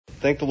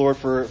thank the Lord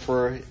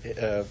for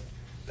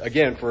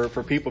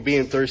people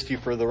being thirsty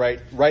for the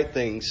right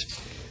things.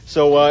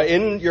 So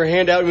in your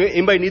handout,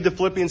 anybody need the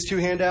Philippians 2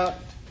 handout?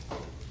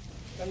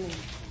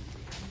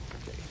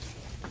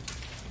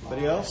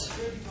 Anybody else?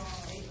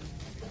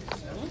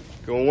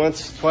 Going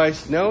once,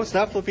 twice. No, it's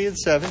not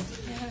Philippians 7. One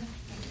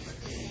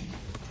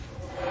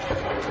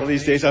of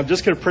these days, I'm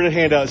just going to print a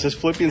handout that says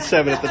Philippians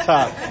 7 at the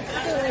top.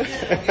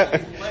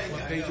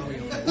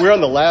 We're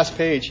on the last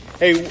page.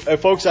 Hey,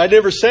 folks, I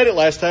never said it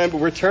last time,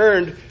 but we're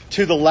turned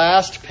to the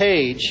last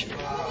page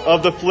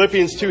of the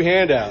Philippians 2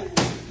 handout.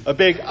 A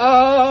big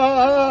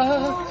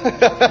a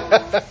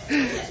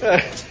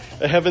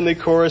heavenly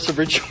chorus of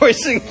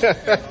rejoicing.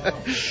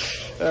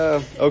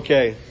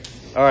 Okay.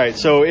 All right.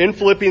 So in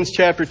Philippians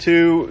chapter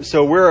 2,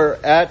 so we're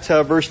at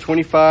verse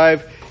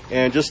 25,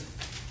 and just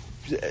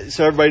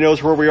so everybody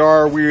knows where we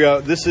are,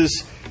 this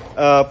is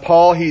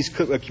Paul. He's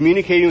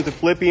communicating with the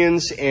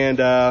Philippians,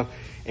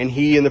 and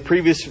he, in the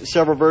previous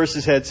several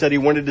verses, had said he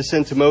wanted to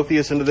send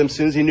Timotheus unto them as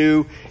soon as he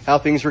knew how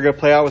things were going to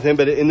play out with him.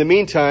 But in the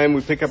meantime,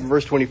 we pick up in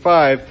verse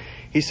 25.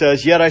 He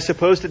says, "Yet I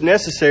supposed it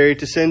necessary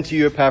to send to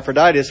you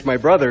Epaphroditus, my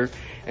brother,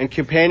 and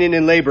companion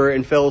in labor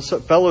and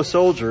fellow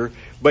soldier,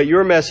 but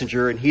your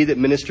messenger, and he that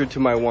ministered to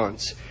my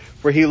wants.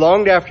 For he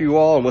longed after you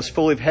all, and was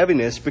full of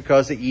heaviness,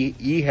 because that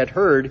ye had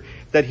heard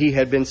that he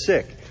had been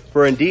sick.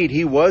 For indeed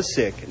he was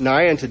sick,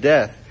 nigh unto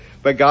death.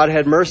 But God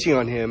had mercy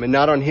on him, and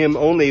not on him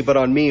only, but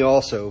on me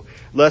also,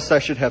 lest I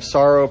should have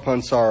sorrow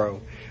upon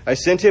sorrow. I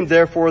sent him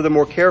therefore the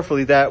more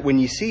carefully, that when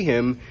ye see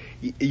him,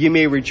 ye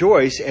may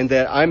rejoice, and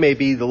that I may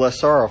be the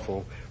less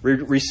sorrowful.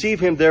 Receive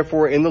him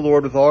therefore in the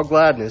Lord with all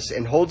gladness,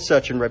 and hold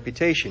such in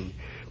reputation.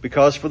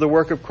 Because for the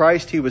work of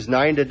Christ he was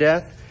nigh unto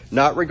death,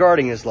 not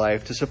regarding his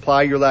life, to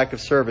supply your lack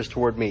of service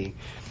toward me."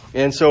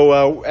 And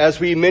so as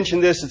we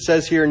mentioned this, it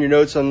says here in your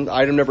notes on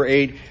item number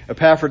 8,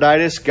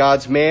 Epaphroditus,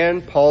 God's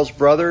man, Paul's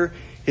brother,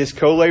 his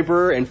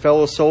co-laborer and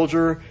fellow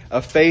soldier,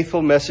 a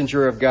faithful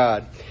messenger of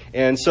God.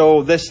 And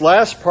so this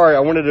last part I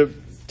wanted to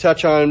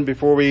touch on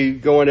before we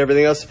go on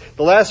everything else.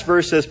 The last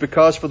verse says,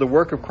 "Because for the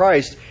work of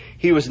Christ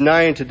he was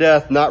nigh unto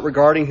death, not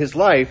regarding his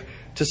life,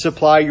 to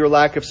supply your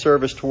lack of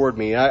service toward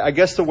me." I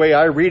guess the way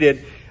I read it,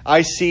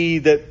 I see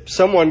that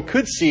someone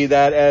could see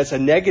that as a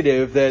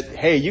negative, that,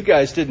 hey, you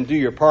guys didn't do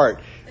your part.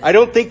 I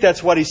don't think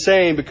that's what he's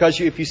saying,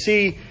 because if you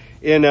see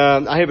in,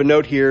 I have a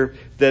note here,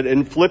 that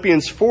in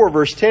Philippians 4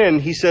 verse 10,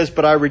 he says,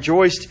 "But I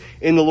rejoiced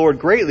in the Lord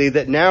greatly,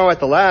 that now at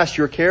the last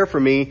your care for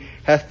me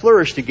hath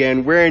flourished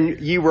again, wherein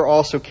ye were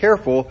also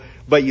careful,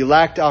 but ye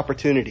lacked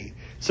opportunity."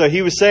 So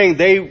he was saying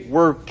they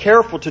were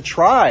careful to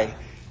try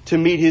to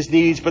meet his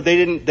needs, but they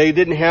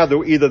didn't have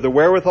either the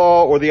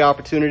wherewithal or the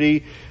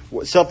opportunity,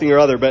 something or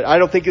other. But I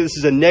don't think this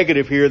is a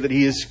negative here that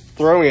he is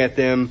throwing at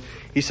them.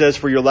 He says,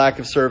 "For your lack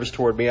of service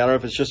toward me." I don't know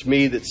if it's just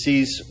me that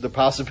sees the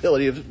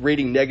possibility of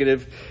reading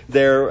negative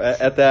there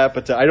at that,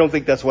 but I don't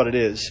think that's what it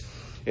is.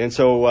 And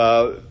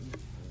so,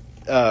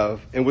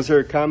 and was there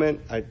a comment?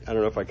 I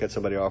don't know if I cut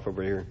somebody off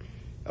over here.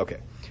 Okay.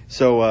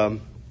 So,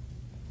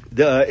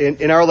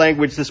 in our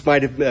language, this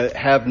might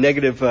have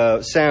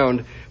negative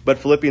sound, but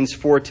Philippians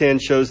 4:10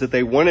 shows that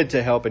they wanted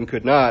to help and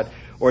could not,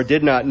 or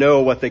did not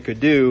know what they could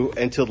do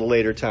until the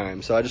later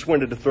time. So I just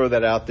wanted to throw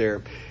that out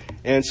there.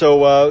 And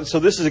so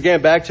this is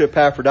again back to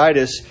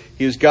Epaphroditus.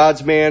 He was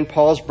God's man,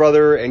 Paul's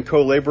brother and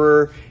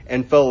co-laborer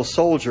and fellow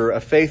soldier, a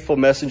faithful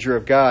messenger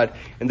of God.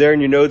 And there in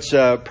your notes,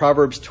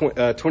 Proverbs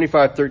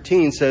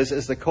 25:13 says,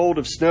 "As the cold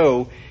of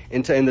snow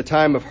in the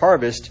time of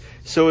harvest,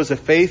 so is a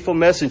faithful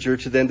messenger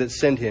to them that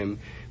send him.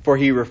 For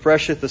he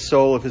refresheth the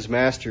soul of his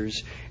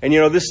masters." And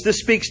this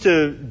speaks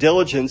to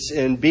diligence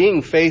in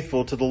being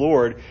faithful to the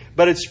Lord,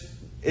 but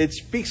it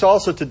speaks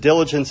also to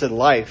diligence in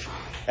life.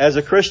 As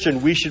a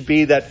Christian, we should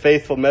be that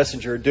faithful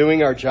messenger,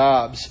 doing our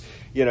jobs,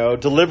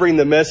 delivering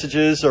the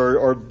messages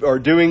or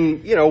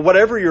doing,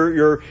 whatever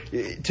you're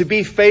to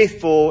be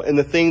faithful in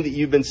the thing that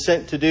you've been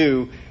sent to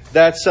do.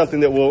 That's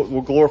something that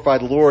will glorify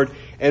the Lord.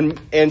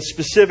 And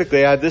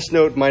specifically, I have this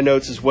note in my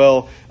notes as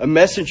well. A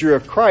messenger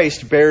of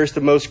Christ bears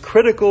the most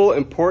critical,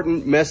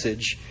 important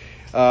message.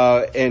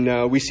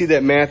 And we see that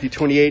in Matthew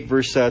 28,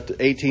 verse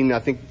 18. I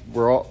think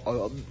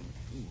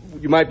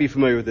you might be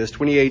familiar with this.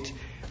 28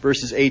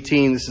 verses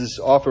 18. This is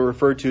often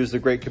referred to as the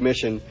Great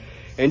Commission.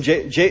 And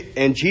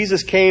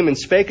Jesus came and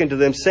spake unto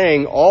them,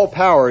 saying, "All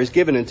power is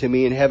given unto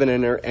me in heaven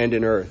and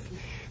in earth.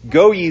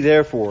 Go ye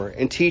therefore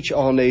and teach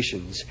all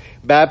nations,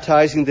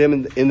 baptizing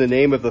them in the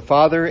name of the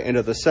Father and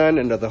of the Son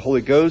and of the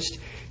Holy Ghost,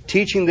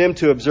 teaching them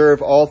to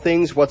observe all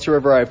things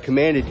whatsoever I have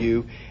commanded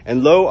you.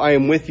 And lo, I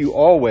am with you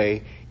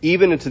always,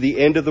 even unto the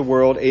end of the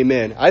world.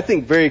 Amen." I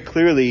think very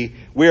clearly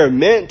we are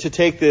meant to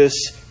take this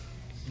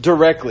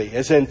directly,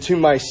 as in to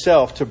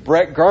myself, to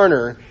Brett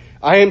Garner.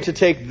 I am to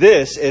take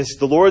this as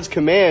the Lord's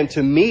command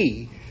to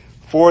me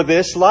for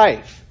this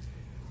life.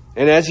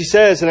 And as he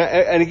says,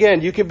 and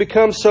again, you can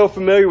become so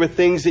familiar with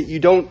things that you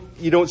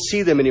don't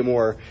see them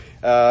anymore.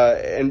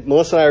 And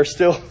Melissa and I are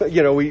still,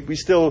 we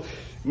still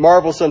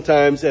marvel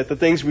sometimes at the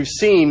things we've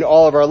seen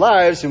all of our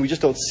lives, and we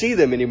just don't see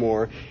them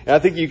anymore. And I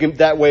think you can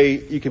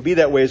be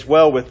that way as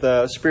well with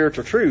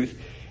spiritual truth.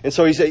 And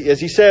so as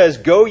he says,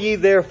 "Go ye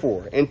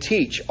therefore and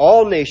teach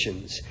all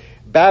nations,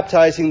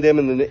 baptizing them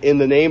in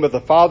the name of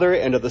the Father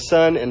and of the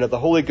Son and of the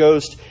Holy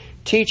Ghost,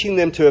 teaching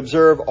them to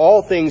observe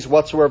all things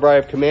whatsoever I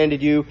have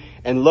commanded you.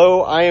 And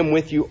lo, I am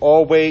with you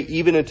always,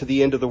 even unto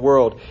the end of the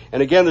world."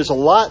 And again, there's a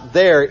lot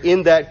there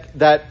in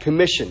that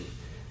commission.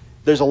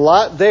 There's a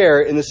lot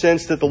there in the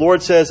sense that the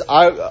Lord says,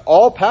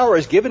 all power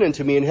is given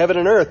unto me in heaven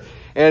and earth.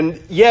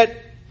 And yet,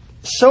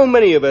 so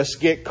many of us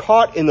get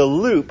caught in the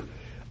loop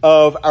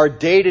of our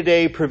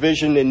day-to-day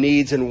provision and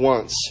needs and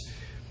wants.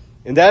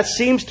 And that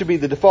seems to be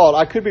the default.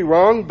 I could be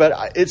wrong,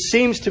 but it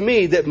seems to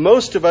me that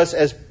most of us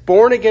as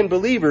born-again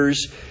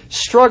believers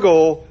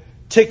struggle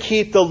to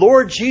keep the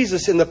Lord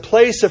Jesus in the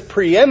place of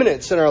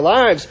preeminence in our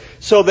lives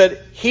so that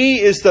He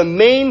is the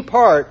main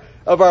part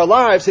of our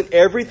lives and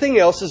everything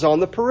else is on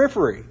the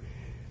periphery.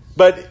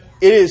 But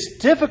it is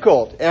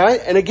difficult.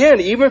 And again,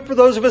 even for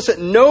those of us that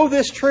know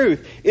this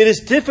truth, it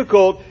is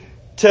difficult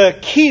to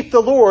keep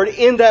the Lord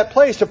in that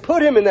place, to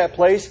put Him in that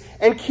place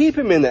and keep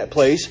Him in that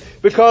place,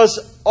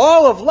 because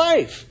all of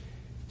life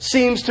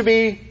seems to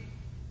be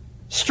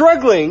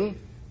struggling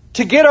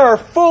to get our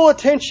full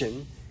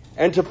attention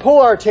and to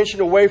pull our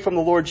attention away from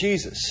the Lord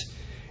Jesus.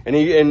 And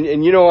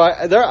you know,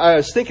 I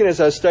was thinking as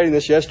I was studying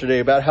this yesterday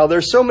about how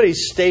there's so many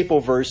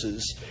staple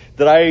verses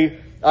that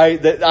I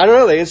don't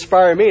know, they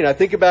inspire me. And I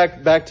think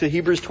back to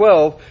Hebrews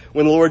 12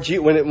 when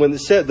when it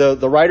said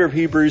the writer of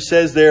Hebrews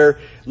says there,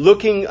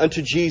 "Looking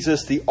unto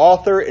Jesus, the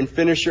author and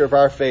finisher of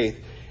our faith."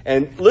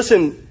 And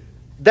listen,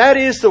 that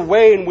is the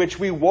way in which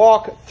we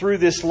walk through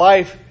this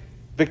life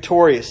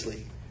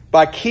victoriously,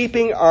 by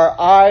keeping our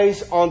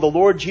eyes on the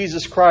Lord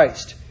Jesus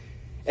Christ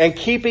and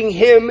keeping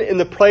Him in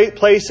the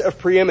place of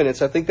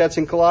preeminence. I think that's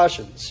in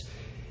Colossians.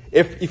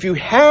 If you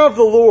have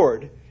the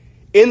Lord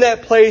in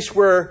that place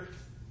where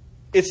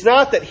it's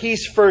not that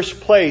He's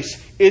first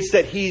place, it's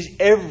that He's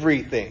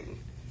everything.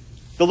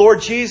 The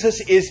Lord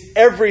Jesus is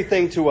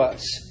everything to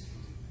us.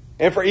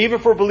 And even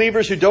for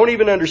believers who don't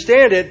even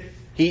understand it,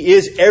 He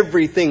is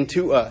everything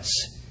to us.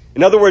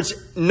 In other words,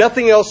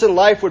 nothing else in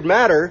life would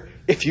matter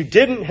if you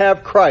didn't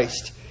have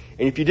Christ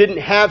and if you didn't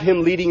have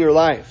Him leading your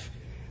life.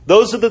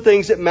 Those are the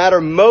things that matter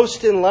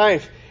most in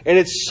life. And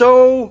it's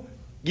so,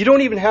 you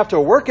don't even have to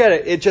work at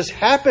it. It just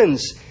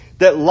happens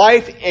that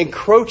life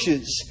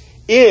encroaches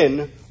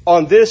in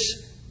on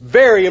this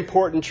very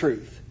important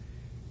truth,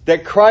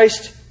 that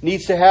Christ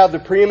needs to have the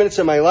preeminence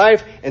in my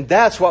life, and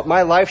that's what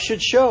my life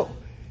should show.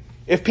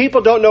 If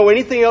people don't know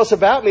anything else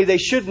about me, they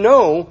should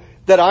know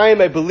that I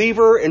am a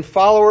believer and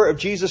follower of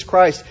Jesus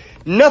Christ.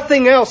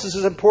 Nothing else is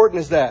as important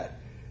as that.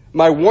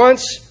 My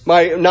wants,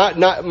 my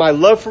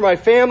love for my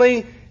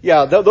family,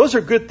 those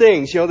are good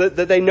things. You know,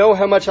 that they know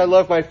how much I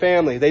love my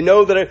family. They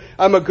know that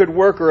I'm a good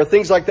worker or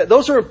things like that.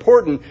 Those are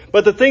important.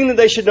 But the thing that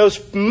they should know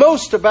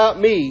most about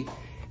me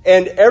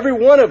and every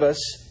one of us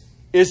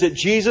is that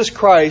Jesus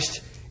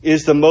Christ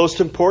is the most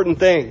important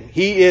thing.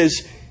 He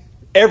is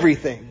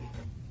everything.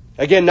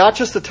 Again, not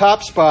just the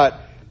top spot,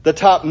 the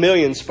top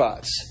million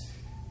spots.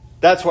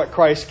 That's what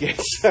Christ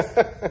gets.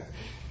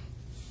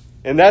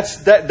 And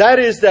that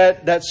is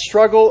that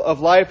struggle of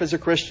life as a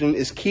Christian,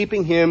 is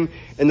keeping Him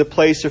in the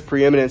place of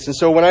preeminence. And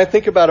so when I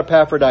think about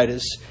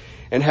Epaphroditus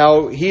and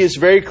how he is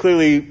very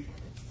clearly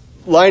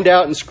lined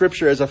out in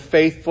Scripture as a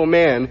faithful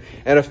man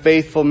and a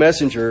faithful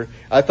messenger,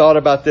 I thought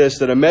about this,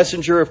 that a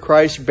messenger of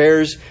Christ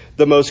bears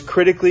the most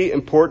critically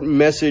important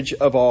message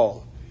of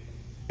all.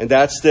 And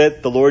that's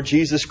that the Lord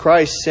Jesus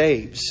Christ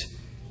saves.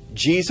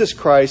 Jesus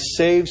Christ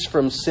saves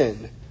from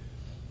sin.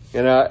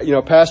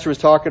 And, Pastor was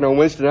talking on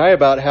Wednesday night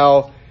about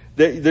how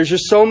there's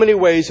just so many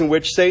ways in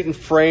which Satan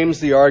frames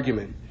the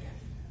argument.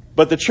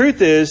 But the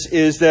truth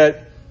is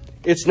that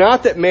it's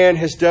not that man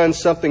has done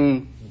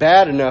something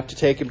bad enough to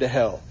take him to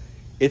hell.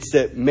 It's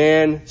that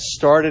man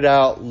started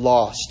out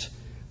lost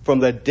from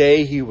the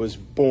day he was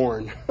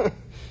born.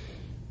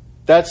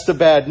 That's the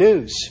bad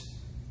news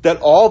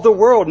that all the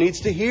world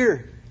needs to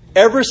hear.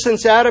 Ever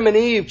since Adam and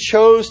Eve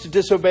chose to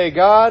disobey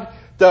God,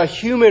 the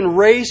human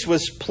race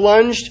was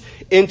plunged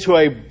into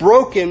a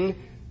broken,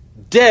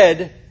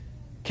 dead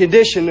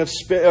condition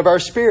of our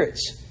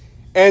spirits.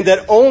 And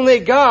that only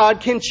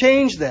God can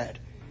change that.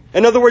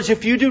 In other words,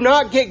 if you do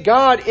not get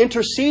God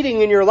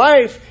interceding in your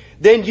life,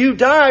 then you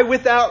die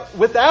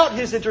without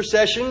His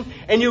intercession,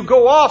 and you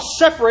go off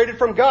separated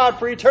from God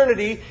for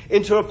eternity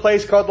into a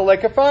place called the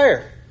lake of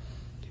fire.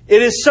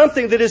 It is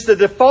something that is the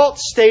default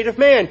state of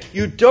man.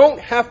 You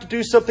don't have to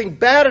do something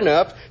bad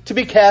enough to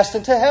be cast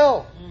into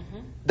hell.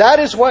 Mm-hmm. That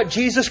is what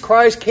Jesus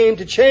Christ came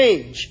to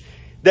change,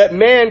 that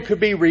man could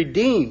be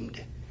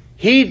redeemed.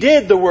 He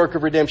did the work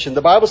of redemption.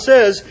 The Bible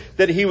says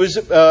that He was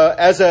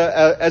as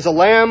a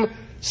lamb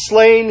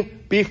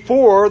slain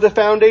before the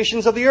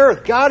foundations of the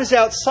earth. God is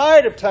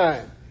outside of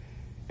time.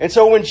 And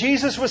so when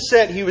Jesus was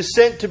sent, He was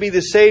sent to be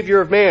the Savior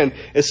of man.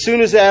 As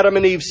soon as Adam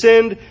and Eve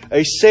sinned,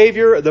 a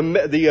Savior,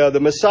 the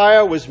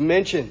Messiah, was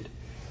mentioned,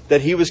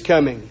 that He was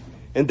coming.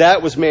 And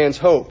that was man's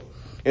hope.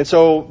 And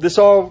so this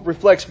all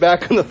reflects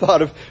back on the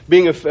thought of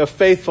being a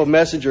faithful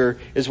messenger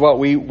is what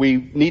we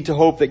need to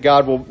hope that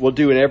God will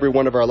do in every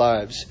one of our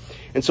lives.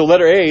 And so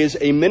letter A is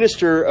a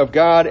minister of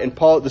God and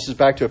Paul. This is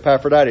back to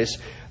Epaphroditus.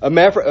 A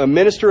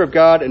minister of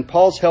God and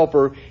Paul's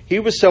helper. He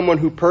was someone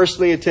who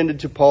personally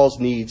attended to Paul's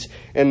needs.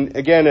 And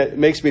again, it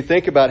makes me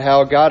think about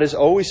how God is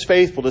always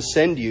faithful to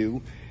send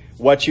you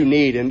what you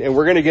need. And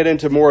we're going to get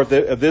into more of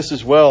this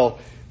as well.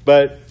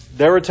 But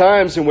there were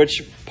times in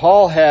which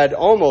Paul had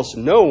almost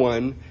no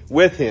one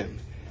with him.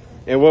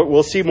 And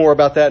we'll see more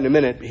about that in a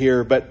minute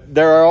here. But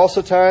there are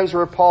also times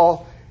where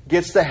Paul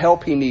gets the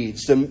help he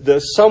needs.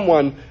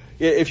 Someone,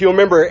 if you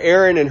remember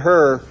Aaron and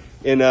Hur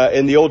in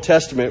the Old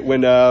Testament,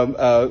 when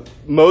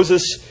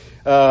Moses,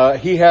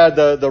 he had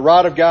the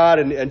rod of God,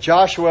 and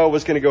Joshua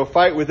was going to go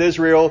fight with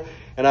Israel.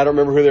 And I don't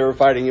remember who they were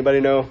fighting. Anybody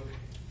know?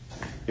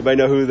 Anybody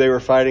know who they were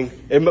fighting?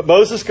 And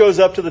Moses goes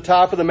up to the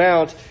top of the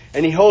mount,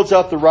 and he holds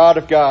up the rod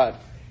of God.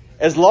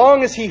 As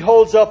long as he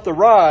holds up the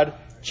rod,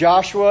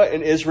 Joshua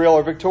and Israel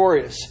are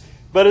victorious.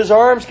 But his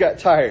arms got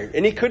tired,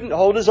 and he couldn't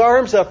hold his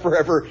arms up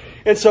forever.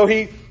 And so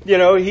he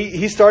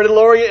started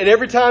lowering it, and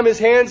every time his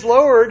hands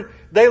lowered,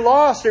 they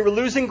lost. They were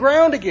losing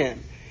ground again.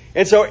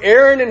 And so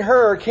Aaron and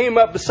Hur came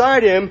up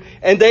beside him,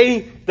 and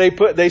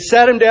they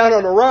sat him down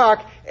on a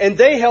rock, and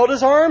they held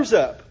his arms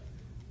up.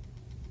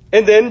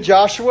 And then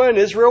Joshua and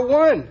Israel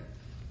won.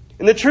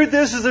 And the truth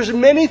is there's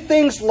many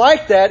things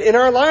like that in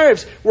our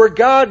lives where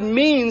God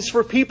means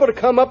for people to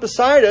come up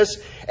beside us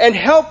and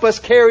help us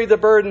carry the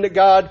burden that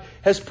God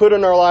has put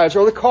in our lives,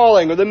 or the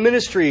calling, or the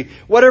ministry,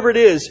 whatever it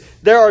is.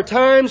 There are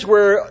times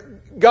where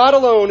God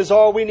alone is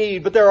all we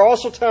need, but there are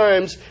also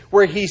times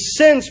where He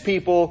sends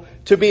people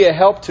to be a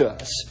help to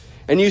us.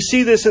 And you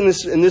see this in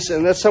this,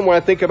 and that's someone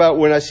I think about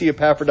when I see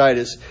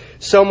Epaphroditus,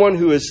 someone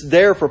who is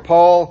there for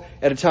Paul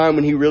at a time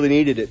when he really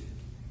needed it.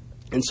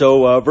 And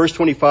so, verse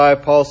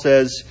 25, Paul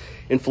says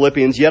in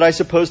Philippians, "Yet I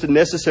supposed it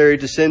necessary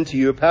to send to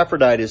you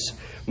Epaphroditus,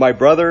 my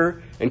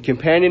brother and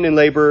companion in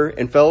labor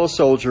and fellow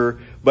soldier,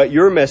 but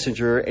your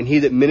messenger, and he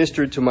that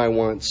ministered to my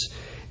wants."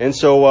 And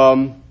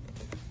so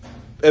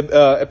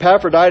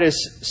Epaphroditus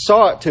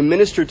sought to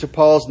minister to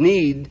Paul's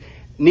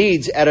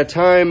needs at a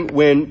time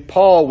when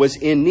Paul was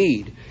in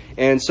need.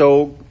 And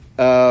so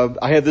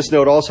I have this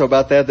note also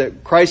about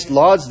that Christ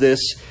lauds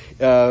this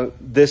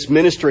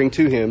ministering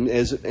to him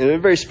as in a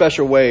very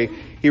special way.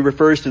 He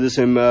refers to this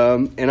in,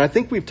 and I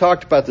think we've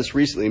talked about this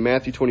recently,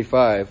 Matthew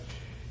 25.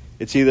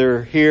 It's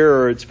either here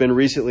or it's been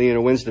recently in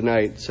a Wednesday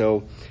night.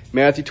 So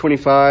Matthew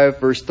 25,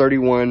 verse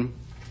 31.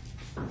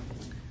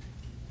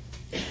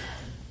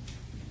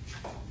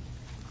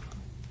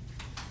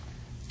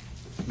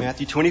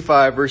 Matthew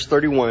 25, verse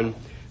 31.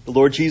 The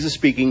Lord Jesus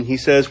speaking, He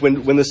says,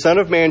 When the Son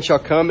of Man shall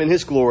come in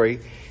His glory,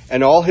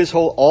 and all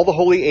the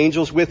holy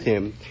angels with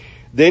Him,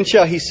 then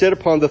shall He sit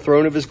upon the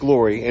throne of His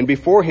glory, and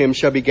before Him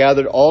shall be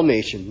gathered all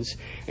nations,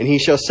 and He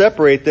shall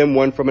separate them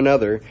one from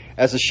another,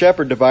 as a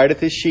shepherd divideth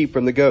his sheep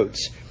from the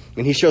goats.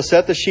 And He shall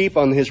set the sheep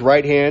on His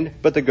right hand,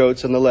 but the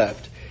goats on the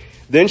left.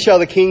 Then shall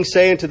the King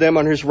say unto them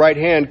on His right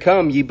hand,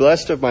 Come, ye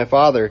blessed of my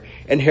Father,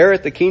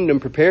 inherit the kingdom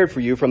prepared for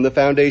you from the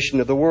foundation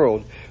of the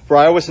world. For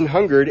I was an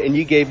hungered, and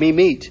ye gave me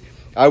meat.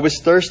 I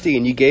was thirsty,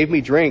 and ye gave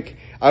me drink.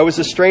 I was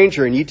a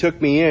stranger, and ye took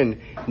me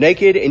in.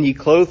 Naked, and ye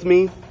clothed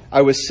me.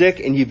 I was sick,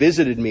 and ye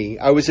visited me.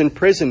 I was in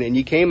prison, and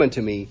ye came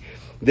unto me.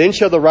 Then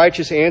shall the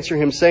righteous answer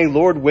him, saying,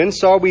 Lord, when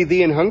saw we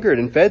thee an hungered,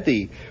 and fed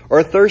thee?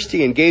 Or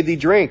thirsty, and gave thee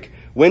drink?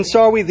 When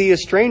saw we thee a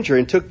stranger,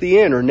 and took thee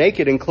in? Or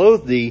naked, and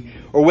clothed thee?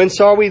 Or when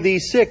saw we thee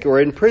sick, or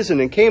in prison,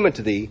 and came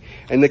unto thee?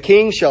 And the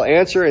King shall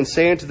answer and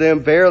say unto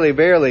them, Verily,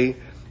 verily,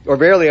 or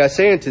verily I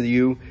say unto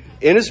you,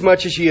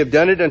 inasmuch as ye have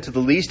done it unto the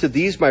least of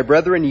these my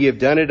brethren, ye have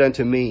done it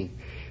unto me.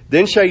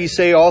 Then shall ye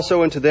say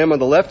also unto them on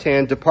the left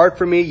hand, Depart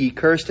from me, ye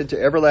cursed,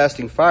 into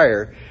everlasting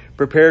fire,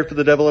 prepared for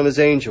the devil and his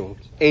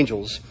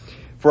angels.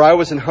 For I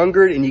was an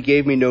hungered, and ye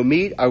gave me no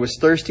meat. I was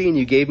thirsty, and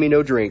ye gave me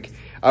no drink.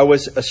 I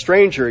was a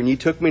stranger, and ye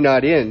took me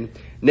not in.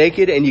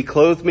 Naked, and ye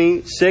clothed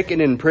me. Sick,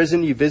 and in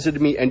prison, ye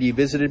visited me, and ye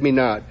visited me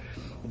not.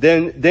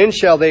 Then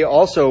shall they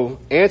also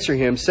answer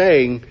him,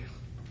 saying,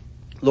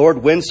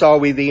 Lord, when saw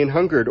we thee an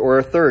hungered, or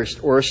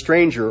athirst, or a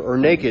stranger, or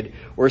naked,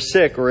 or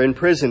sick, or in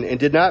prison, and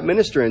did not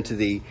minister unto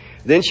thee?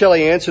 Then shall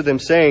he answer them,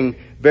 saying,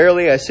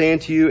 Verily I say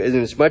unto you,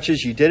 inasmuch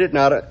as ye did it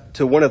not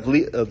to one of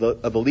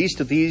the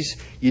least of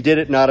these, ye did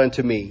it not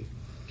unto me.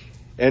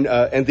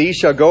 And these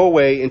shall go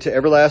away into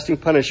everlasting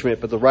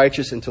punishment, but the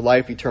righteous into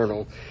life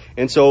eternal.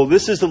 And so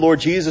this is the Lord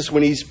Jesus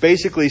when He's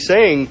basically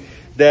saying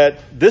that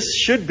this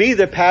should be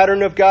the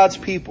pattern of God's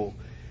people.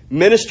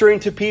 Ministering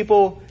to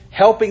people,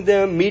 helping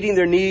them, meeting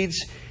their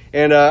needs.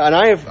 And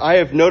I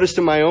have noticed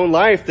in my own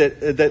life that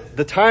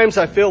the times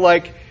I feel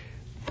like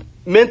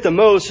meant the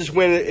most is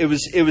when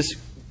it was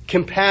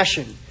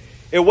compassion.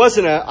 It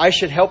wasn't I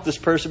should help this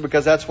person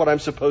because that's what I'm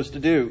supposed to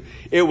do.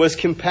 It was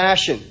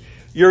compassion.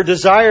 Your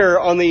desire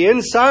on the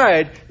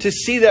inside to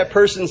see that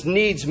person's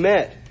needs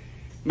met.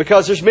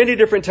 Because there's many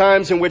different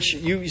times in which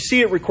you see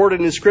it recorded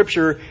in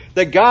Scripture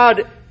that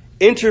God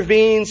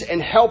intervenes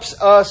and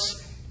helps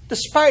us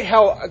despite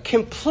how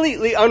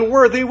completely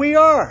unworthy we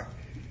are.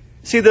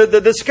 See,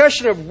 the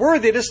discussion of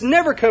worthiness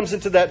never comes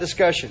into that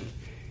discussion.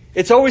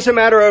 It's always a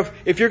matter of,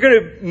 if you're going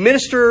to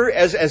minister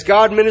as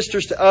God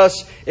ministers to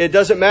us, it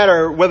doesn't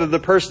matter whether the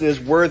person is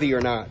worthy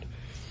or not.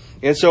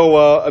 And so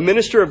a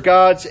minister of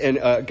God's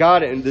and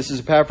God, and this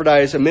is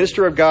Epaphroditus, a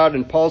minister of God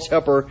and Paul's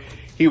helper,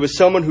 he was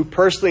someone who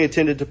personally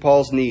attended to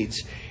Paul's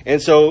needs.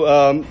 And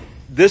so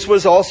this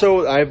was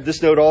also, I have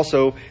this note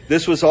also,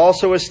 this was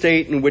also a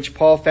state in which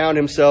Paul found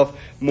himself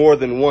more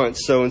than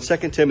once. So in 2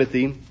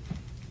 Timothy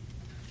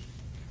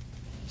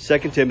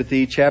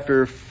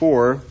chapter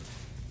 4,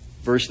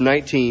 verse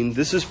 19,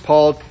 this is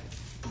Paul,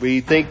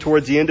 we think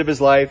towards the end of his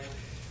life,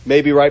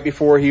 maybe right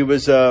before he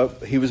was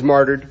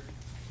martyred.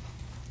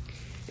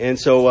 And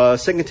so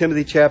 2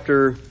 Timothy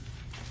chapter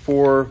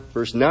 4,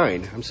 verse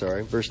 9,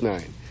 verse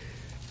 9.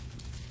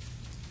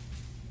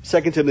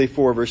 2 Timothy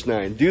 4, verse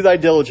 9. Do thy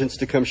diligence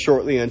to come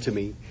shortly unto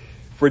me,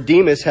 for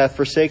Demas hath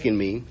forsaken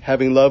me,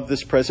 having loved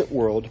this present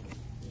world,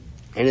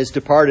 and is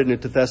departed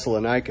into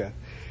Thessalonica.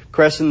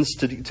 Crescens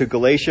to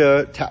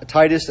Galatia,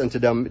 Titus unto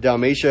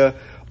Dalmatia.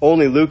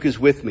 Only Luke is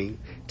with me.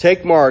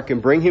 Take Mark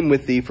and bring him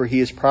with thee, for he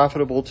is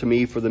profitable to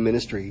me for the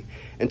ministry.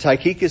 And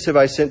Tychicus have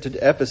I sent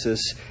to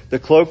Ephesus. The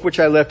cloak which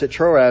I left at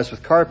Troas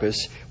with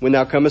Carpus, when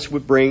thou comest,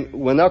 bring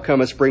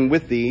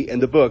with thee,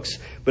 and the books,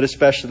 but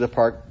especially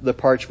the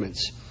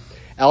parchments.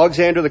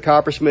 Alexander the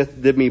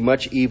coppersmith did me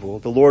much evil.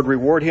 The Lord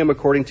reward him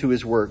according to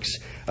his works,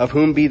 of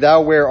whom be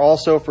thou ware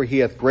also, for he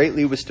hath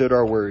greatly withstood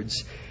our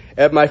words.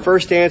 At my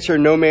first answer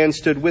no man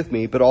stood with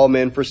me, but all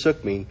men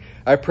forsook me.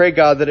 I pray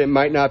God that it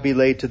might not be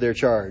laid to their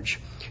charge.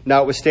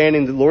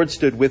 Notwithstanding, the Lord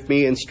stood with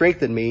me and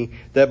strengthened me,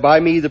 that by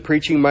me the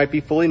preaching might be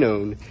fully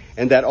known,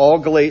 and that all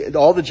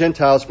the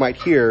Gentiles might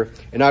hear,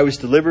 and I was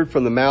delivered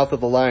from the mouth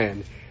of the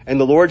lion. And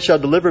the Lord shall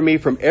deliver me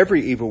from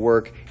every evil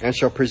work, and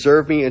shall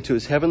preserve me into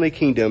his heavenly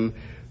kingdom,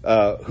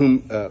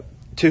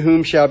 to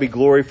whom shall be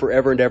glory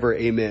forever and ever.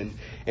 Amen.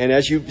 And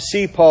as you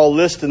see Paul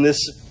list in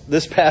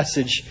this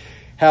passage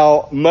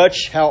how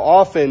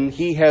often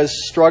he has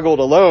struggled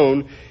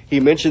alone, he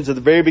mentions at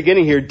the very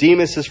beginning here,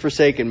 Demas has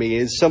forsaken me.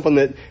 It's something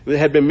that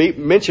had been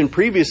mentioned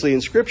previously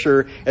in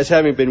Scripture as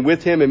having been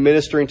with him and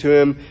ministering to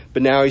him,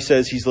 but now he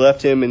says he's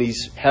left him and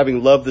he's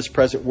having loved this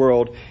present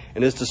world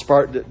and has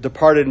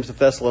departed into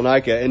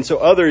Thessalonica. And so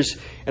others,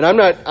 and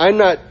I'm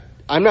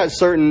not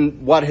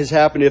certain what has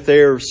happened, if they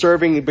are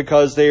serving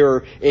because they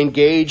are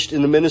engaged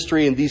in the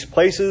ministry in these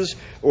places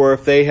or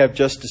if they have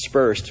just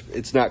dispersed.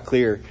 It's not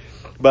clear.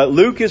 But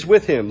Luke is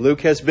with him.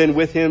 Luke has been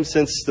with him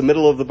since the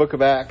middle of the book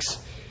of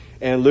Acts,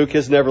 and Luke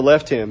has never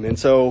left him. And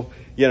so,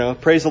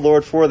 praise the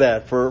Lord for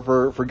that,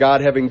 for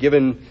God having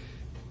given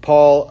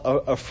Paul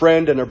a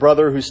friend and a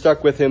brother who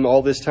stuck with him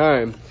all this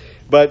time.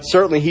 But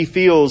certainly he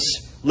feels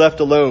left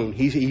alone.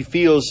 He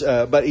feels,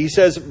 but he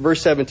says,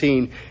 verse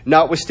 17,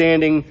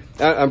 notwithstanding,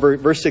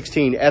 verse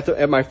 16,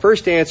 at my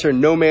first answer,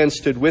 no man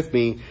stood with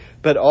me,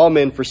 but all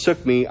men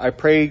forsook me. I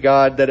pray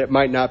God that it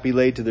might not be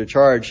laid to their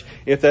charge.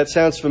 If that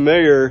sounds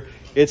familiar,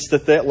 it's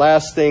that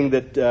last thing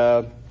that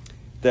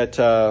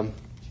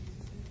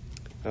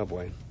oh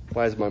boy,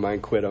 why has my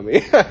mind quit on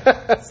me?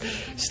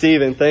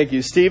 Stephen, thank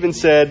you. Stephen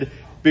said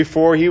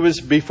before he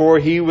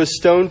was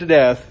stoned to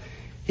death,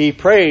 he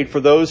prayed for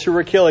those who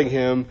were killing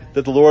him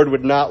that the Lord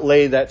would not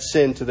lay that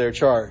sin to their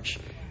charge.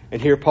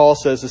 And here Paul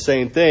says the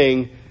same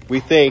thing,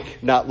 we think,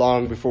 not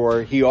long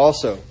before he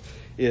also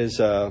is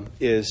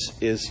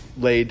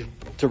laid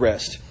to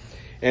rest.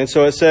 And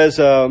so it says,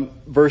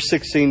 verse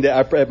 16,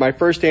 that at my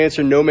first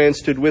answer no man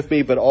stood with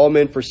me, but all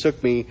men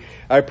forsook me.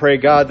 I pray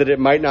God that it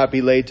might not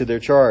be laid to their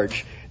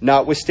charge.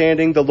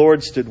 Notwithstanding, the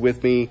Lord stood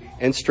with me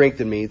and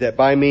strengthened me, that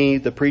by me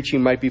the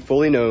preaching might be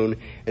fully known,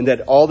 and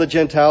that all the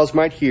Gentiles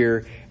might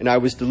hear, and I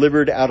was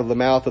delivered out of the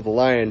mouth of the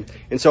lion.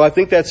 And so I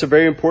think that's a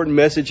very important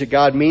message that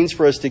God means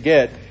for us to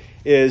get,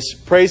 is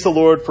praise the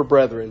Lord for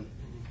brethren.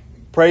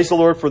 Praise the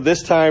Lord for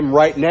this time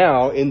right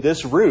now in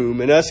this room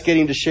and us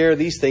getting to share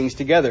these things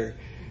together.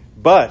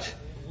 But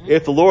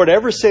if the Lord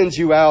ever sends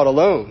you out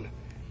alone,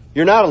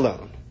 you're not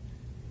alone.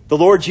 The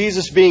Lord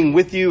Jesus being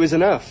with you is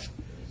enough.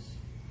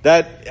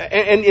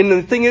 And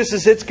the thing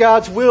is it's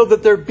God's will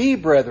that there be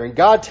brethren.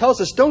 God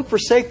tells us, don't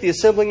forsake the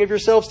assembling of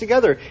yourselves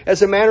together, as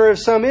the manner of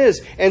some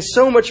is. And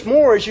so much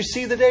more as you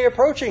see the day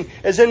approaching.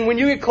 As in when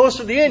you get close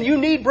to the end, you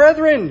need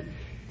brethren.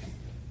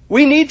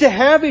 We need to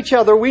have each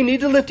other. We need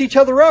to lift each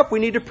other up. We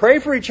need to pray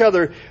for each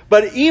other.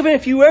 But even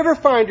if you ever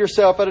find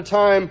yourself at a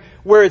time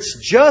where it's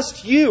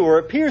just you, or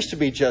appears to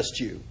be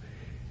just you,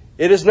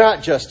 it is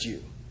not just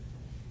you.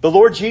 The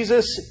Lord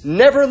Jesus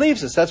never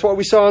leaves us. That's what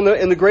we saw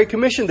in the Great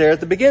Commission there at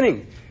the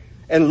beginning.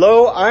 And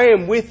lo, I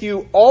am with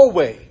you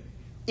always,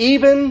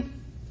 even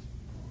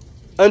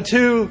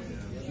unto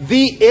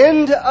the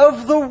end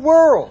of the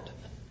world.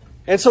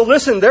 And so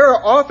listen, there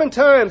are often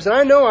times, and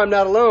I know I'm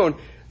not alone,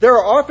 there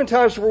are often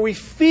times where we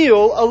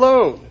feel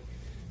alone.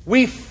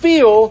 We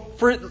feel,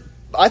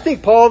 I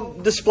think Paul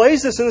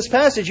displays this in this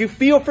passage, you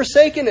feel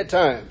forsaken at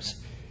times.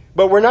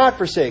 But we're not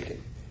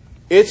forsaken.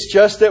 It's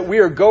just that we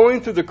are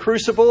going through the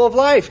crucible of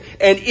life.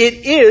 And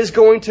it is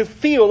going to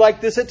feel like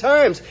this at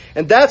times.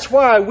 And that's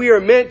why we are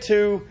meant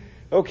to,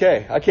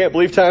 okay, I can't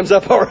believe time's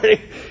up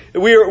already.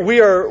 We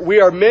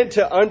are meant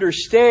to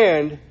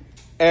understand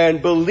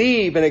and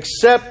believe and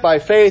accept by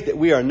faith that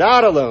we are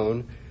not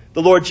alone,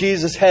 the Lord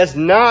Jesus has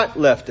not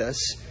left us.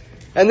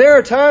 And there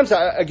are times,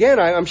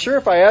 I'm sure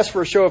if I asked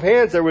for a show of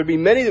hands, there would be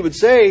many that would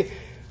say,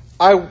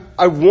 I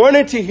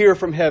wanted to hear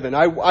from heaven.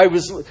 I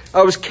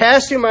was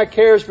casting my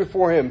cares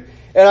before Him,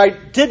 and I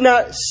did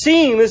not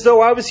seem as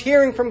though I was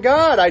hearing from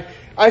God.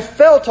 I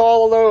felt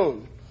all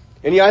alone.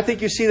 And I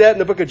think you see that in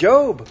the book of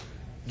Job.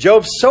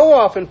 Job so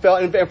often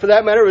felt, and for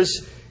that matter,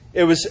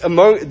 it was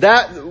among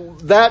that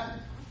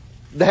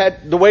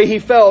the way he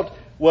felt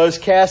was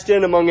cast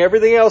in among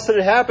everything else that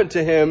had happened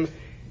to him,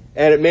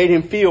 and it made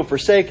him feel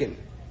forsaken.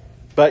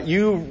 But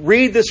you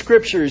read the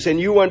Scriptures and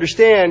you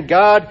understand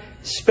God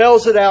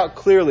spells it out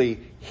clearly.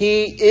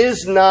 He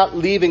is not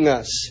leaving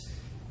us.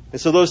 And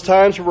so those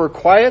times where we're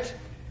quiet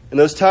and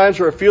those times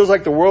where it feels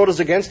like the world is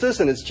against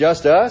us and it's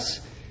just us,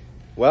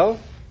 well,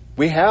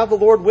 we have the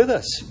Lord with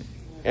us.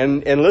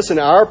 And listen,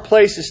 our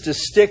place is to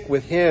stick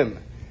with Him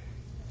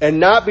and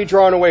not be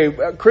drawn away.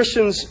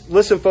 Christians,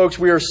 listen folks,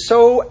 we are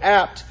so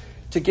apt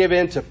to give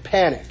in to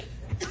panic.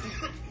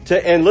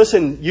 And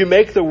listen, you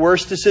make the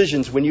worst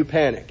decisions when you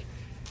panic.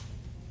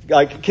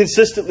 Like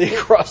consistently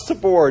across the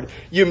board,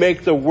 you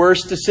make the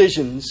worst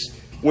decisions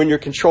when you're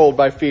controlled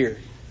by fear.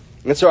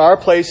 And so our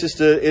place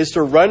is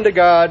to run to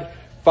God,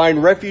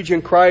 find refuge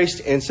in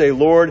Christ, and say,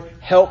 Lord,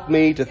 help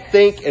me to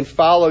think and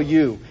follow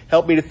You.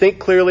 Help me to think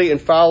clearly and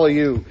follow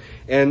You.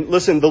 And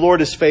listen, the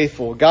Lord is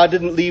faithful. God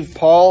didn't leave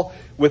Paul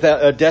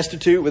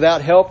destitute,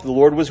 without help. The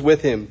Lord was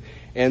with him.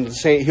 And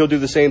He'll do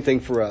the same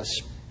thing for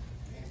us.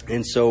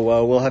 And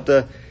so we'll have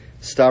to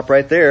stop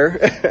right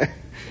there.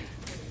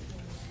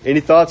 Any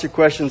thoughts or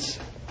questions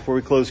before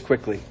we close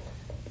quickly?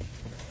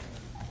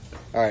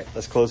 All right,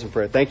 let's close in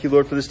prayer. Thank You,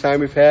 Lord, for this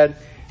time we've had.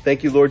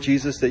 Thank You, Lord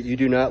Jesus, that You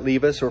do not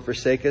leave us or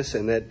forsake us,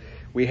 and that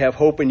we have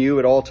hope in You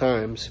at all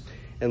times.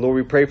 And Lord,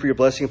 we pray for Your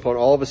blessing upon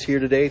all of us here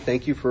today.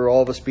 Thank You for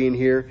all of us being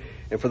here.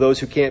 And for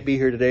those who can't be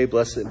here today,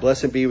 bless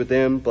and be with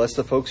them. Bless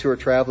the folks who are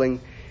traveling.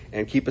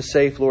 And keep us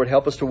safe, Lord.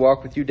 Help us to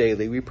walk with You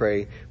daily, we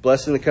pray.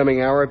 Bless in the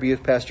coming hour. Be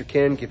with Pastor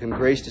Ken. Give him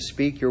grace to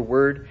speak Your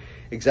word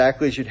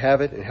exactly as You'd have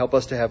it, and help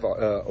us to have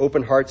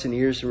open hearts and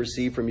ears to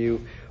receive from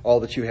You all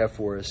that You have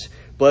for us.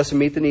 Bless and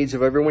meet the needs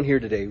of everyone here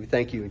today. We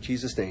thank You in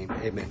Jesus' name.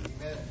 Amen.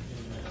 Amen.